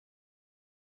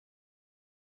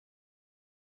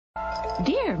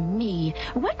Dear me,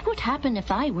 what would happen if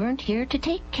I weren't here to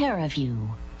take care of you?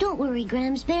 Don't worry,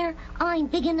 Gramsbear. I'm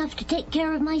big enough to take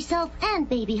care of myself and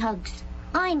baby Hugs.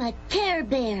 I'm a Care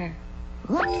Bear.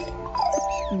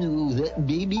 No, that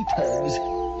baby Pugs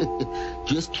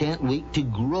just can't wait to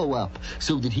grow up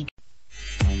so that he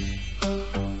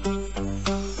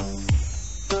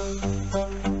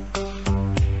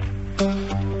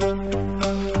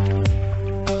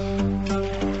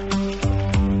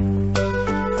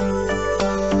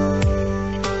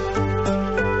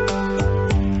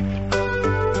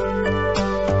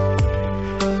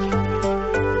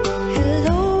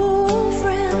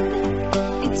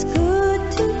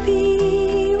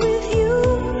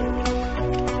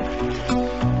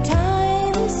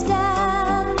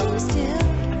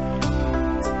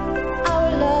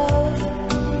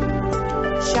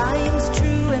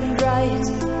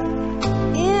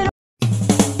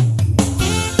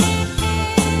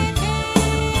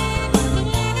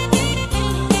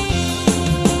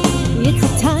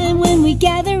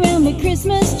gather round the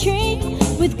Christmas tree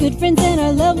with good friends and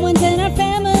our loved ones and our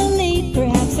family.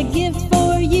 Perhaps a gift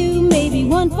for you, maybe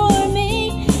one for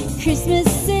me. Christmas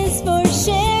is for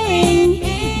sharing.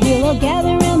 We'll all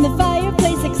gather round the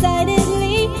fireplace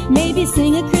excitedly, maybe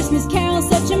sing a Christmas carol,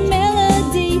 such a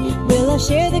melody. We'll all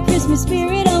share the Christmas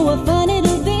spirit, oh what fun it'll